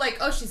extra. Oh, like,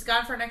 oh, she's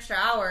gone for an extra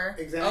hour.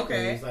 Oh, exactly.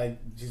 Okay. It's like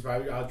she's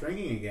probably out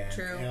drinking again.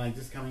 True. And like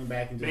just coming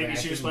back and just Maybe she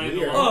acting was playing the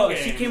weird. long Oh,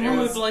 game. she came It home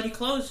was- with bloody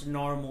clothes.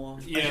 Normal.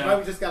 Like, she Yeah.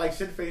 probably just got like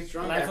shit faced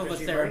drunk Life after of a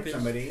she therapist. raped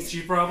somebody.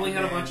 She probably And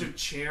had a then- bunch of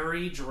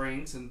cherry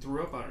drinks and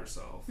threw up on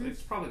herself.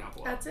 It's probably not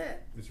blood. That's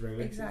it. It's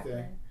regular Exactly.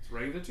 Tuesday. It's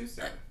regular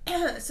Tuesday.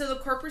 So the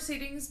court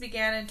proceedings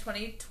began in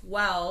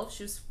 2012.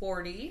 She was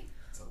 40.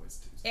 It's always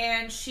Tuesday.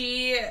 And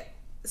she,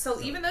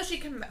 so even though she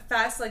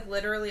confessed like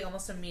literally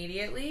almost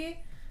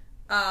immediately,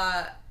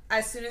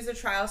 as soon as the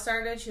trial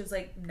started, she was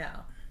like, no,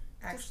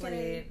 actually,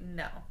 kidding.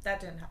 no, that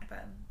didn't happen.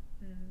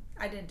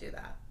 I didn't do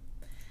that.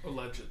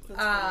 Allegedly.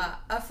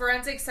 A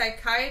forensic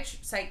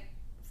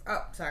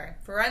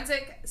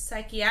forensic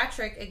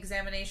psychiatric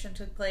examination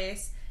took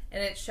place,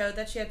 and it showed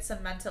that she had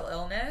some mental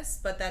illness,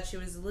 but that she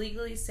was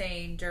legally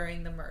sane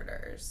during the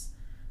murders.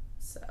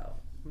 So,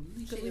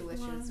 She knew what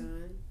she was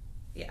doing.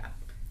 yeah.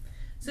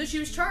 So she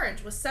was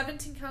charged with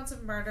 17 counts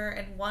of murder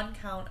and 1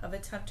 count of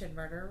attempted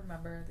murder.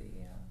 Remember the,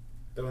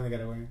 The one that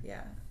got away.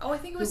 yeah. Oh, I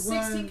think it was The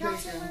one 16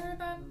 counts they of got- murder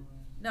then?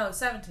 No,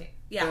 17.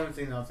 Yeah.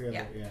 17 altogether.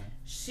 Yeah. Yeah.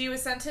 She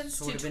was sentenced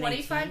So to would've been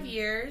 25 18?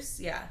 years.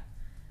 Yeah.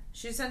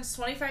 She was sentenced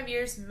to 25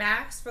 years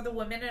max for the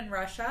women in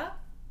Russia.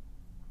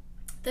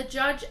 The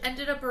judge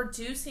ended up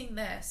reducing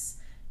this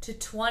to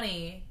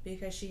 20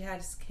 because she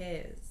has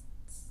kids.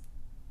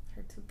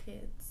 Her 2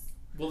 kids.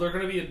 Well, they're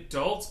going to be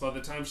adults by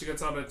the time she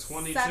gets out at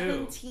 22.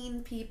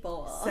 17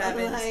 people.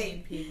 17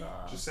 Like, people.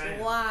 Just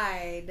saying.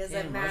 why does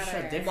Damn, it Russia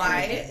matter? different.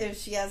 Why?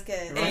 If she has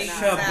kids. or not?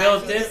 Russia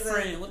built Exactly.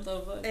 different. What the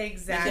fuck? She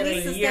Exactly.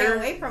 needs to A stay year.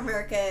 away from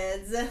her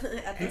kids at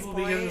this People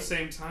begin at the point.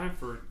 same time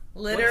for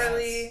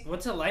Literally.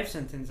 What's a life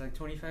sentence? Like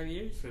 25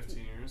 years?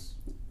 15 years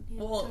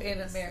Well,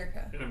 in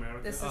America. in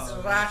America. This is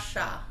Oh.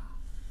 Russia.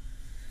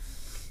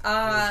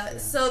 Russia.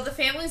 So the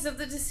families of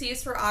the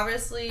deceased were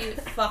obviously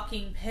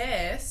fucking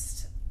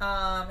pissed.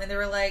 And they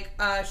were like,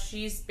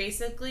 she's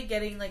basically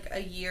getting like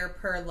a year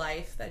per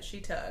life that she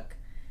took.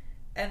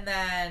 And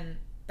then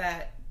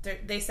that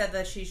they said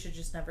that she should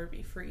just never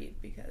be freed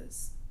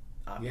because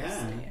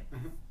obviously.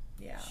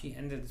 Yeah. She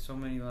ended so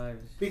many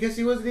lives. Because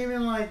she wasn't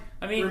even like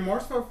I mean-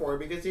 remorseful for it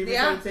because she even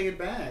Yeah. tried to take it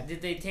back.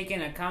 Did they take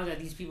into account that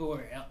these people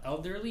were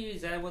elderly?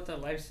 Is that what the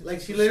life sentence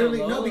Like, she was literally-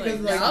 so no, low?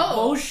 because, that's like- No.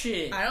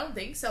 bullshit. I don't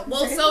think so.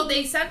 Well, so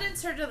they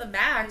sentenced her to the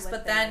max, Like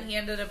but then that. he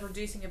ended up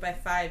reducing it by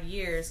 5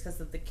 years because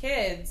of the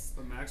kids.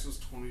 The max was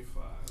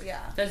 25.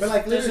 Yeah. There's- But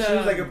like there's, literally, she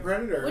was like a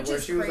predator, which where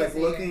is she was like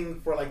crazy.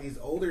 looking for like these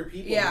older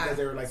people Yeah, because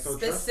they were like so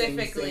trusting,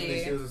 specifically. saying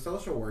that she was a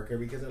social worker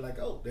because they're like,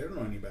 oh, they don't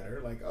know any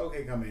better. Like,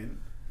 okay, come in.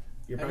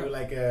 You're I probably know.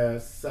 like a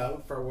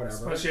sub for whatever.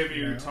 Especially if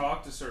you know?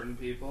 talk to certain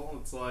people,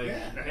 it's like,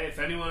 Yeah. hey,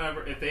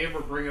 if they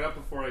ever bring it up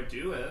before I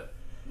do it,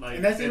 like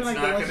And that's it's even, like,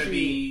 the not one going to she-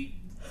 be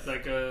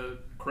like a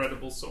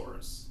credible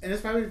source. And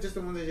it's probably just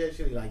the ones that she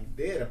actually like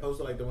did, opposed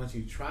to like the ones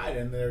you tried,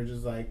 and they're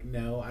just like,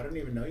 no, I don't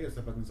even know you're a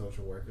fucking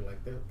social worker.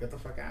 Like, get the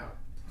fuck out.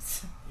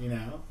 You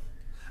know.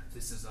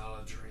 This is all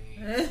a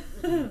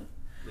dream.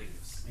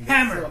 Leaves. And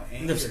Hammer. get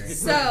so angry.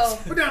 So,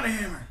 Put down the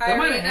hammer. That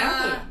might Irina,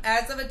 happen.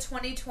 as of a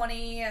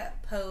 2020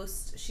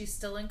 post, she's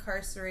still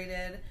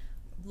incarcerated,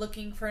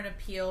 looking for an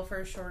appeal for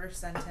a shorter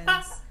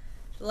sentence,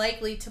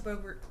 likely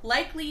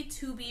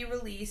to be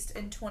released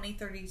in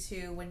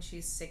 2032 when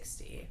she's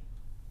 60.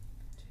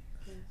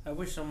 I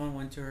wish someone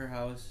went to her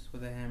house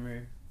with a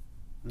hammer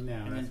No,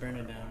 and then that's burn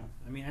it horrible. down.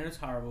 I mean, I know it's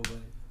horrible, but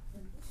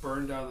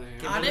Burn down the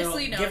give hammer. her a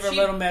Honestly, little, no, give her a she-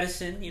 little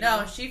medicine. You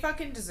know, No, she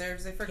fucking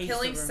deserves it for Taste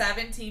killing of her.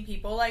 17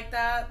 people like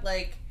that,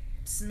 like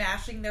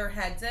smashing their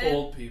heads in.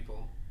 Old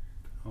people.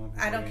 Oh,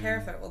 I don't yeah. care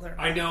if they're old or not.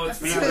 I know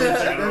it's Yeah, people but in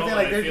that's- general, they're but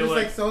like, I they're feel just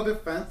like like so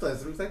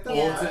defenseless. It's like the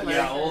old's, Yeah.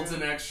 yeah, old's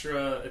an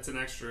extra. It's an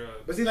extra.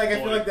 But see, like I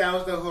feel point. like that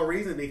was the whole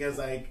reason because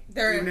like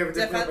They're even if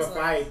they put up a defenseless,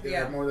 fight, they're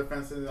yeah. more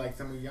defensive than like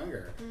someone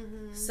younger.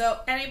 Mm-hmm. So,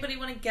 anybody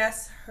want to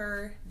guess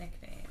her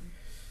nickname?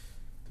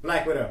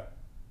 Black Widow.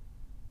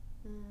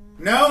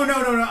 No.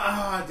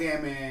 Ah,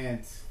 damn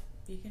it.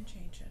 You can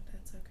change it.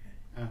 It's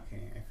okay.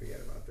 Okay, I forget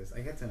about this.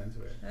 I get turned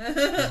into it.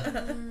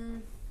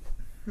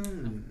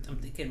 I'm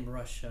thinking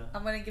Russia.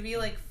 I'm gonna give you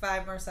like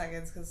 5 more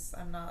seconds because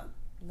I'm not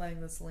letting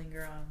this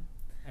linger on.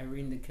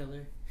 Irene the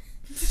Killer.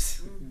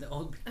 The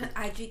old. An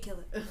IG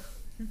killer.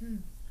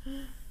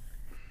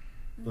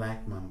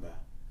 Black Mamba.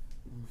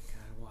 Oh my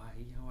God,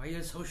 Why are you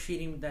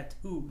associating with that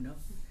too?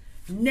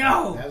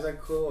 No. That was a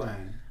cool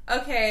one.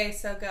 Okay,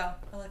 so go,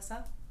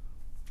 Alexa.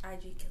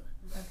 IG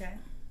killer.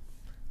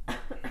 Okay.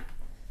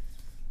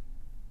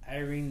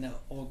 Irene, the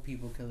old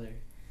people killer.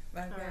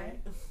 Okay. Alright.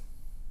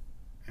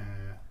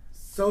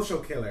 Social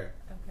killer.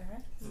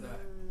 Okay.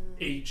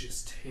 The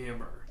ageist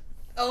hammer.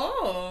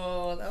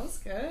 Oh, that was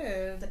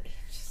good.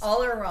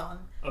 All are wrong.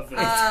 A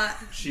vet.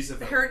 She's a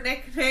vet. Her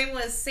nickname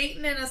was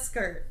Satan in a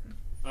skirt.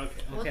 Okay.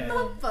 Okay.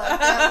 What the fuck?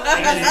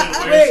 I didn't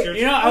even wear Wait, skirts.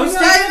 You know, I was I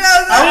thinking,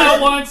 know that.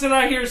 Not once did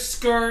I hear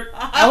skirt.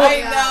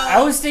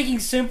 I was thinking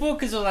simple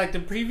because of like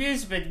the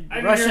previous, but I didn't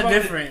hear Russia about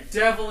different. The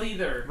devil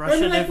either. I Russia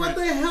mean, like, different.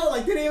 what the hell?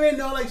 Like, they didn't even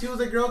know, like, she was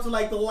a girl to,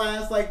 like, the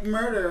last, like,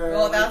 murder.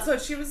 Well, Like, that's what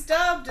she was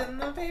dubbed in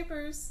the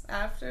papers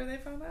after they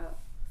found out.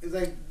 It's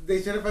like,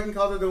 they should have fucking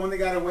called her the one that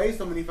got away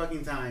so many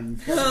fucking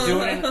times. Do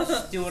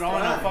it all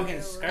in a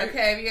fucking skirt.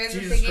 Okay, if you guys are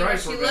Jesus thinking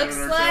Christ, what she we're bad looks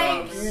at our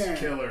like, jobs. Yeah.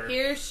 Killer.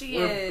 here she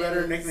We're is.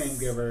 better nickname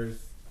givers.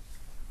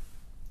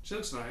 She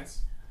looks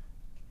nice.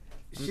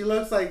 She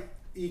looks like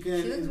you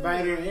can She looks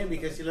invite really her in nice.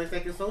 because she looks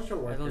like a social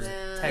Are worker. those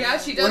Yeah. type- Yeah,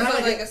 she does Well, not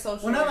look like like a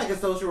social Well, not like worker.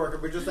 a social worker,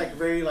 but just like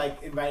very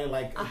like invited,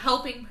 like A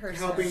helping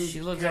person. helping.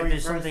 She looks like caring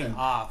there's something person.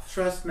 off.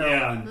 Trust no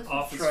Yeah. one.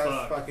 Off as Trust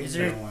fuck. fucking Is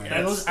there no one. Yeah.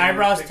 are those That's in the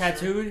eyebrows picture.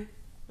 tattooed?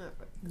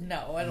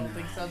 No, I don't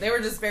think so. They were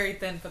just very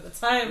thin for the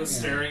time. The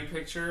staring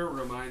picture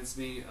reminds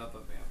me of a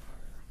vampire.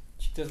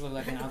 She does look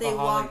like an They alcoholic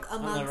walk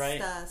on the amongst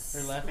right us.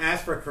 or left.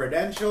 Ask for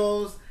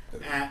credentials.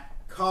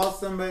 Call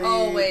somebody.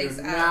 Always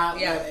Do ask, not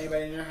yeah. let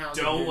anybody in your house.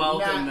 Don't Do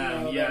welcome not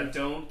them. know Yeah,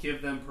 don't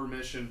give them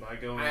permission by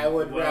going. I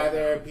would welcome.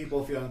 rather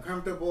people feel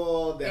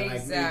uncomfortable than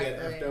like me get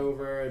Exactly. effed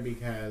over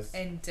because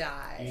And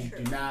die.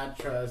 you do not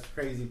trust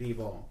crazy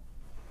people.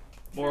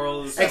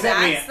 Moral is So Except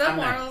me, that's the I'm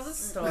moral nice. of the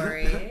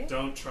story.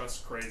 don't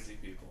trust crazy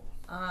people.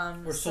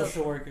 We're So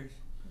social workers.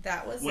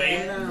 that was Wait,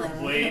 it.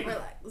 No. wait,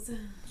 Relax.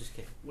 Just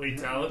kidding. wait.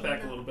 Dial it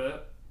back a little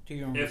bit. Do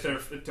your own If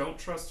research. they're don't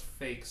trust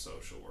fake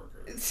social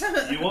workers.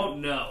 You won't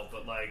know,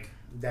 but like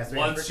That's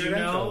once you know,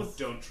 credentials.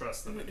 don't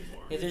trust them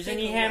anymore. If there's Take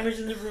any a hammers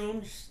in the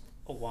room, just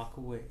walk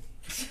away.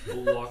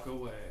 We'll walk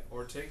away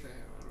or take the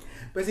hammer. I don't know.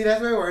 But see,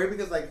 that's why I worry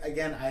because, like,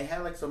 again, I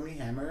have like so many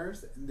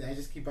hammers. I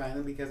just keep buying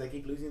them because I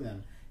keep losing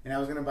them, and I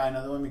was gonna buy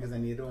another one because I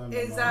needed one. but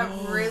Is more. that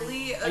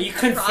really a Are you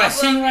problem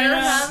confessing right you're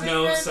now? having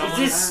No, right someone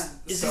now?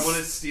 someone this-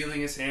 is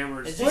stealing his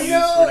hammers. Is to this- use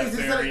Well, for no, it's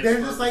just like nefarious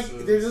they're just like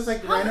purposes. they're just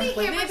like How random many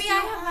places. hammers Maybe do I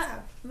you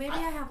have. Maybe I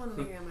have one of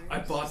your hammers. I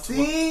bought 12.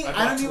 See,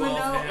 I don't even 12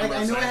 know. Like, I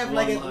hammers. know I have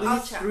like at one I'll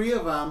least check. 3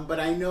 of them, but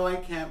I know I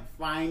can't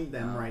find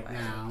them Oh, right wow.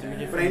 now. Three But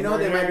different I know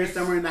they might be murders.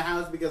 somewhere in the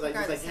house because I just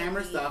Regardless, like hammer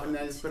I need stuff and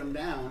I just put them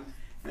down.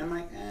 And I'm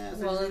like, so Well,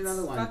 just it's need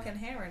another one. fucking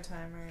hammer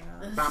time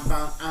right now. Bum,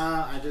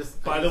 bum,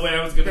 By the way,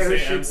 I was gonna say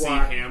Parachute MC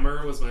walk.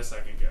 Hammer was my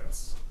second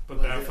guess, but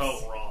Was that it?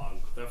 felt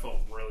wrong. That felt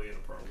really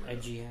inappropriate.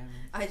 Edgy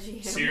hammer.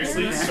 IG.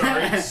 Seriously,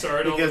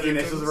 sorry to all because the the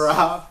initials victims. were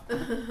off.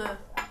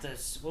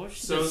 What was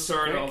she, So the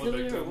sorry to all the skirt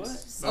killer or victims. what?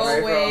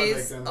 Sorry for all the Always,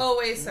 victims.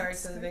 always sorry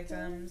to the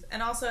victims.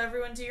 And also,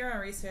 everyone do your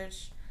own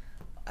research,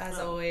 as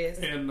always.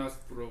 And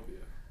Nostrovia.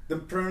 The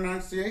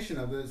pronunciation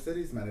of the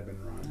cities might have been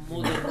wrong.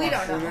 We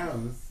don't Who know.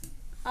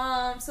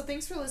 knows? So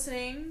thanks for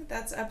listening.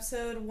 That's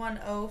episode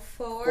 104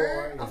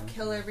 Four, of yeah.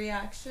 Killer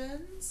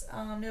Reactions.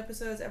 New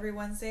episodes every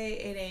Wednesday,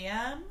 8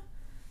 a.m.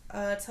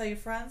 Tell your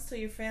friends, tell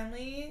your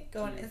family.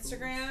 Go on Tell your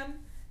Instagram.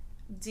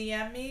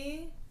 DM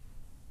me.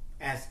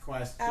 Ask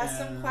questions. Ask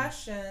some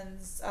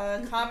questions.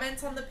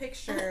 Comment on the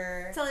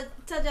picture. Tell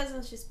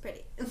Jasmine she's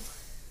pretty.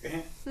 She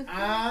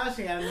got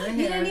a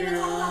new You didn't even hairdo.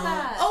 talk about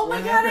that. Oh my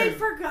What god, I happened?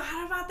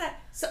 forgot about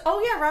that. So,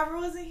 oh yeah, Robert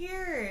wasn't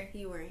here.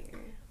 You weren't here.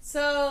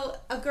 So,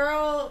 a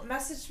girl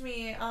messaged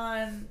me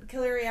on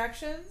Killer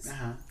Reactions.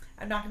 Uh-huh.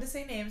 I'm not going to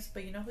say names,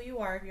 but you know who you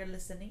are if you're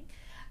listening.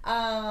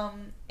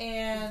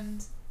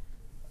 And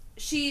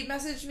she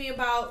messaged me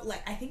about,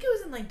 like, I think it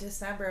was in, like,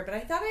 December, but I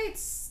thought I had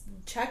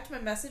checked my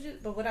messages,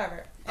 but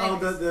whatever. Oh,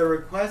 Anyways. the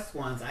request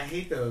ones. I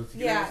hate those.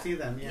 You Yeah. never see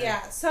them. Yeah.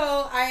 Yeah,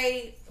 so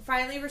I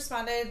finally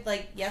responded,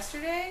 like,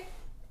 yesterday,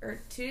 or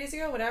 2 days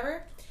ago,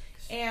 whatever.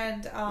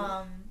 And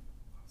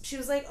she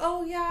was like,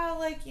 oh, yeah,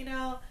 like, you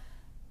know,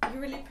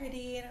 you're really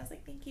pretty. And I was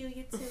like, thank you,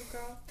 you too,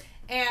 girl.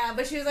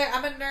 But she was like,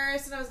 I'm a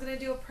nurse, and I was going to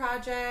do a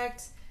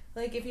project.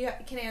 Like, if you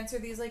can answer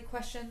these, like,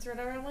 questions or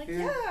whatever. I'm like,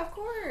 Yeah. yeah, of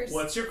course.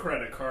 What's your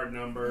credit card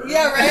number?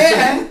 Yeah,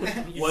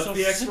 right? Your What's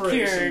the social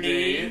expiration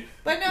security. date?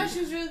 But no,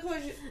 she was really cool.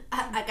 She,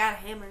 I got a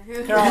hammer.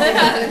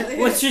 Girl,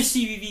 what's your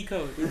CVV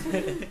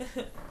code?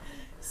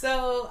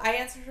 so I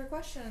answered her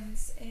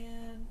questions,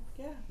 and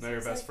yeah. Now so you're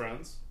it's best like,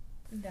 friends?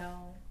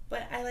 No.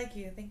 But I like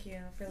you. Thank you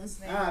for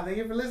listening. Thank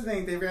you for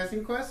listening. Thank you for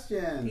asking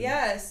questions.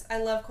 Yes, I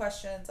love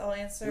questions. I'll We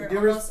answer do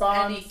almost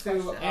any respond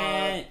to, question.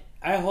 And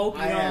I hope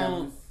you I am.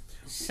 don't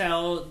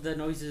sell the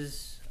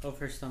noises of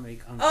her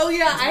stomach. On Oh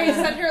yeah, I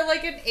sent her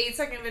like an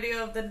 8-second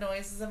video of the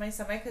noises in my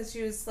stomach because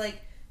she was like,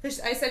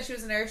 cause I said she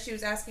was a nurse. She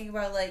was asking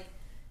about like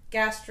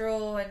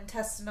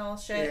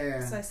gastrointestinal shit.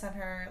 Yeah. So I sent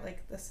her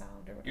like the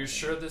sound or whatever. You're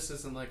sure this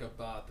isn't like a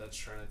bot that's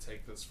trying to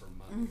take this for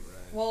money,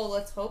 right? Well,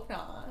 let's hope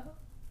not.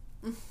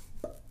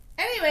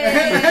 Anyway,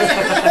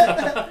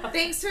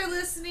 thanks for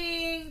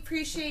listening.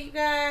 Appreciate you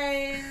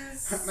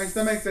guys. My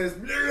stomach says.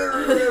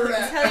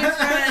 Tell your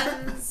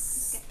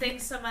friends.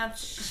 Thanks so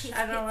much.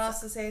 I don't know what else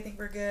to say. I think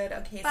we're good.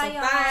 Okay, so Bye,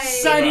 y'all. bye.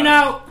 Signing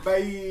out.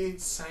 Bye.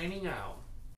 Signing out.